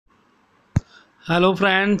Hello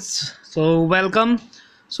friends, so welcome.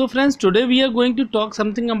 So friends, today we are going to talk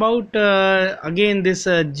something about again this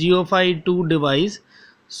jiofi2 device.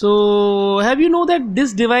 So have you know that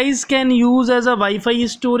this device can use as a Wi-Fi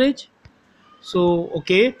storage? So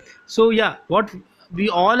what we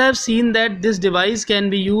all have seen that this device can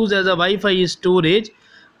be used as a Wi-Fi storage,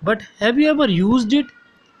 but have you ever used it?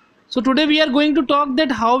 So today we are going to talk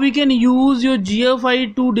that how we can use your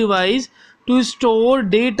GFI2 device to store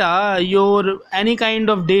data, your any kind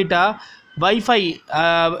of data, Wi-Fi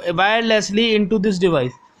wirelessly into this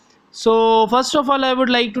device. So first of all, I would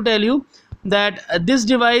like to tell you that this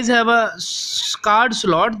device have a card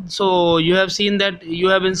slot. So you have seen that you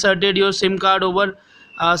have inserted your SIM card over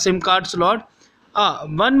SIM card slot.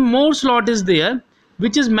 One more slot is there,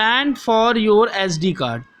 which is meant for your SD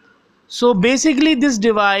card. So basically this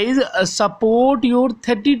device support your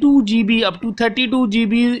 32 GB up to 32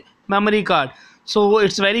 GB memory card. So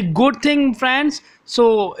it's very good thing friends.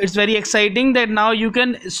 So it's very exciting that now you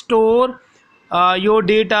can store your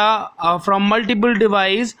data from multiple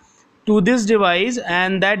device to this device,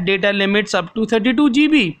 and that data limits up to 32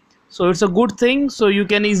 GB. So it's a good thing. So you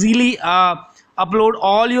can easily upload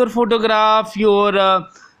all your photograph, your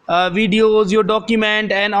videos, your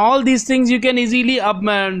document, and all these things you can easily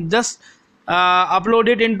just upload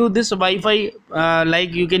it into this Wi-Fi.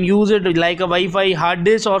 Like you can use it like a Wi-Fi hard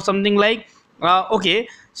disk or something like. Okay,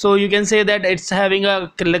 so you can say that it's having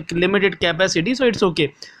a limited capacity, so it's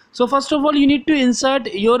okay. So first of all, you need to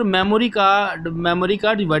insert your memory card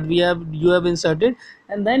what we have you have inserted,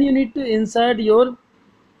 and then you need to insert your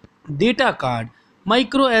data card,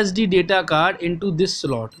 micro SD data card into this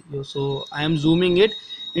slot. So I am zooming it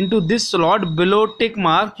into this slot. Below tick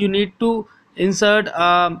mark you need to insert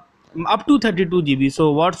up to 32 GB.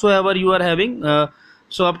 So whatsoever you are having,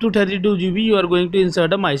 so up to 32 GB you are going to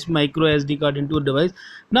insert a micro SD card into a device.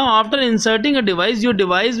 Now after inserting a device, your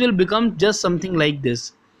device will become just something like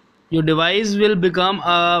this. Your device will become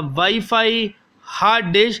a Wi-Fi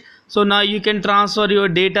hard disk. So now you can transfer your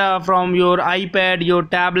data from your iPad, your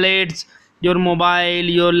tablets, your mobile,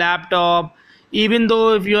 your laptop. Even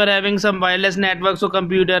though if you are having some wireless network, so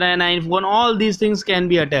computer and iPhone, all these things can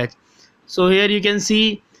be attached. So here you can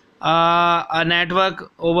see a network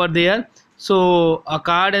over there. So a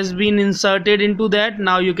card has been inserted into that.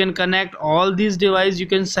 Now you can connect all these devices. You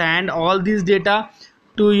can send all these data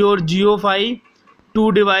to your jiofi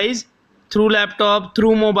 2 device through laptop,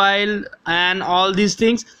 through mobile, and all these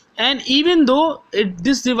things. And even though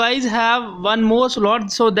this device have one more slot,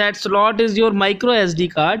 so that slot is your micro SD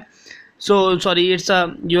card. So sorry, it's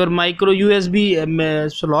a your micro USB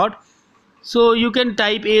slot. So you can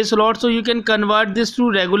type a slot, so you can convert this to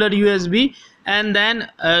regular USB, and then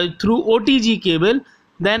through OTG cable,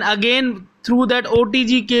 then again through that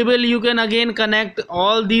OTG cable you can again connect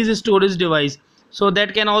all these storage device. So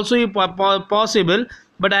that can also be possible,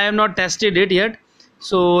 but I have not tested it yet.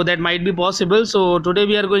 So that might be possible. So today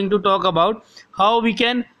we are going to talk about how we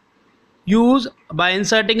can use by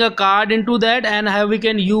inserting a card into that, and how we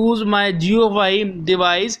can use my GeoFi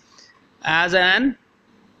device as an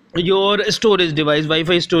your storage device,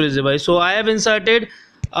 Wi-Fi storage device. So I have inserted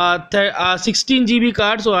 16 GB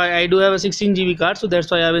card. So I do have a 16 GB card, so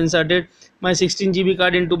that's why I have inserted my 16 GB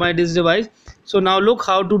card into my this device. So now look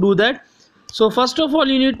how to do that. So first of all,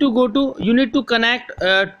 you need to connect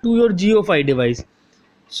to your GeoFi device.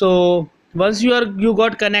 So once you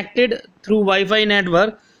got connected through Wi-Fi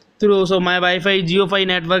network, so my Wi-Fi GeoFi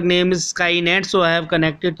network name is Skynet, so I have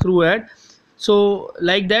connected through it. So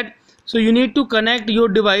like that. So you need to connect your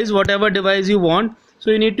device, whatever device you want. So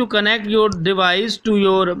you need to connect your device to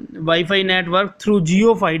your Wi-Fi network through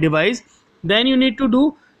GeoFi device. Then you need to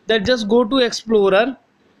do that, just go to Explorer,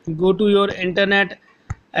 go to your Internet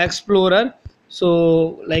Explorer,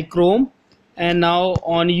 so like Chrome, and now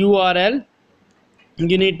on URL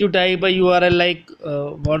you need to type a URL like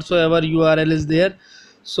whatsoever URL is there.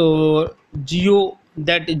 So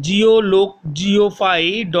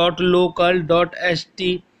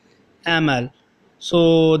geofi.local.html.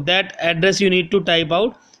 So that address you need to type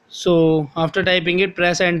out. So after typing it,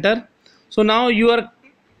 press enter. So now you are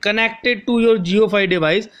connected to your GeoFi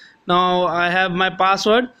device. Now I have my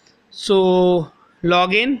password. So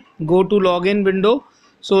login, go to login window.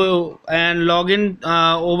 So and login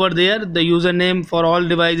over there, the username for all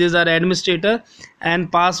devices are administrator,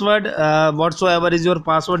 and password whatsoever is your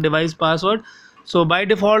password, device password. So by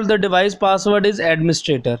default the device password is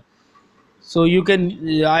administrator. So you can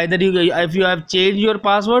either if you have changed your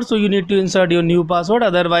password, so you need to insert your new password,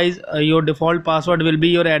 otherwise your default password will be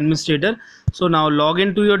your administrator. So now log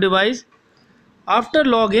into your device. After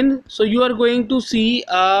login, so you are going to see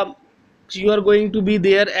you are going to be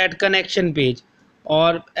there at connection page.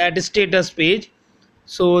 or at status page.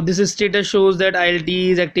 So this is status shows that ILT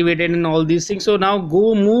is activated and all these things. So now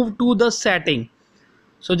go move to the setting.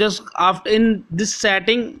 So just after in this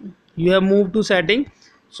setting you have moved to setting.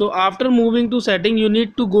 So after moving to setting you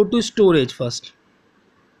need to go to storage first.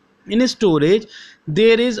 In storage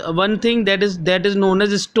there is one thing that is known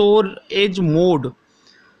as storage mode.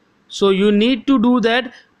 So you need to do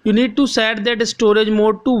that. You need to set that storage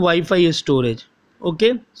mode to Wi-Fi storage.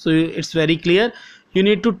 Okay, so it's very clear. You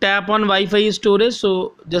need to tap on Wi-Fi storage.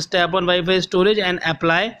 So just tap on Wi-Fi storage and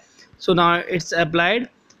apply. So now it's applied.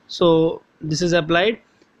 So this is applied.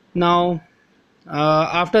 Now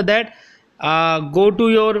after that go to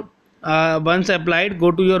your once applied,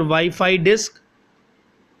 go to your Wi-Fi disk.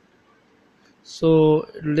 So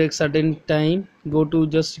it will take certain time. Go to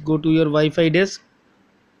your Wi-Fi disk.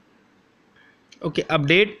 Okay,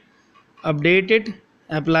 update it,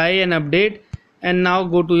 apply and update, and now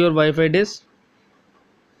go to your Wi-Fi disk.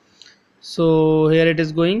 So here it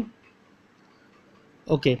is going.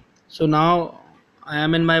 Okay, so now I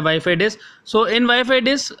am in my Wi-Fi disk. So in Wi-Fi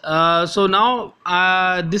disk, so now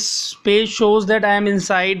this page shows that I am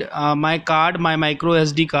inside my card, my micro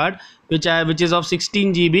SD card, which is of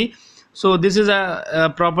 16 GB. So this is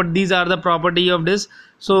a proper, these are the property of this.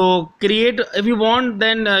 So create, if you want,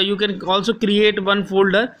 then you can also create one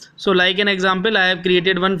folder. So like an example, I have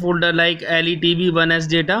created one folder like LETV 1S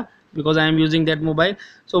data, because I am using that mobile.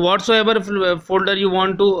 So whatsoever folder you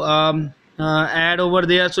want to add over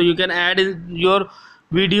there, so you can add in your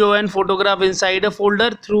video and photograph inside a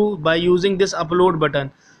folder through by using this upload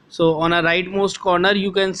button. So on a rightmost corner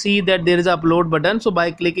you can see that there is a upload button. So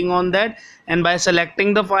by clicking on that and by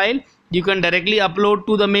selecting the file, you can directly upload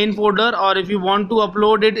to the main folder, or if you want to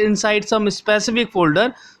upload it inside some specific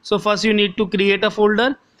folder, so first you need to create a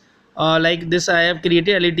folder. Like this I have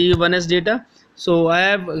created LET1S data. So I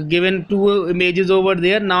have given 2 images over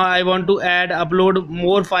there. Now I want to upload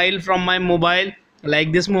more file from my mobile,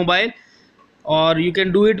 like this mobile, or you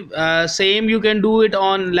can do it same you can do it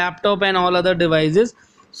on laptop and all other devices.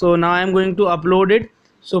 So now I am going to upload it.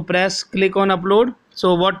 So click on upload.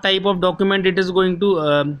 So what type of document it is going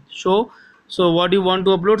to show. So what you want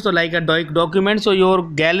to upload, so like a document. So your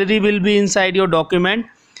gallery will be inside your document.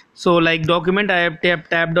 So like document, I have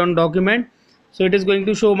tapped on document. So it is going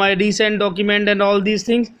to show my recent document and all these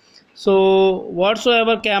things. So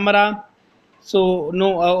whatsoever camera, so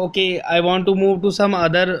no okay, I want to move to some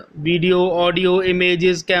other video, audio,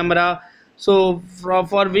 images, camera. So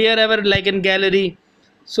for wherever, like in gallery,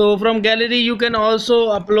 so from gallery you can also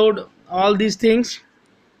upload all these things.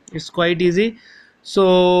 It's quite easy.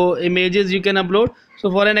 So images you can upload.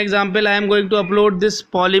 So for an example, I am going to upload this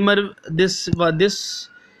polymer, this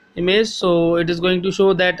image. So it is going to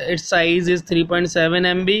show that its size is 3.7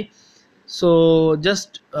 MB. So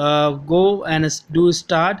just go and do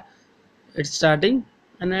start. It's starting,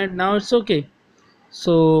 and now it's okay.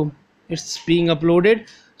 So it's being uploaded.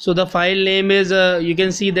 So the file name is you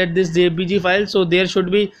can see that this JPG file, so there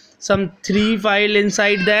should be some 3 file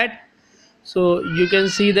inside that. So you can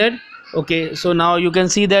see that. Okay, so now you can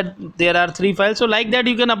see that there are 3 files. So like that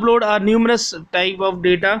you can upload a numerous type of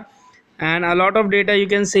data, and a lot of data you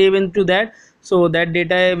can save into that. So that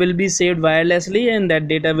data will be saved wirelessly, and that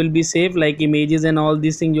data will be saved like images and all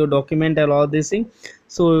these things, your document and all these things.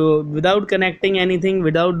 So without connecting anything,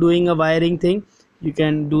 without doing a wiring thing, you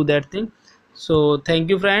can do that thing. So thank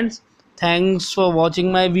you friends, thanks for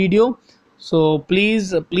watching my video. So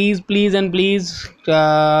please and please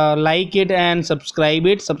like it and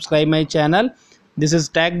subscribe my channel. This is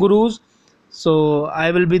Tech Gurus. So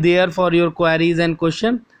I will be there for your queries and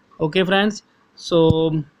question. Okay friends,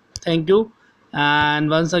 so thank you. And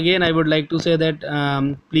once again I would like to say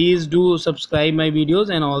that please do subscribe my videos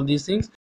and all these things.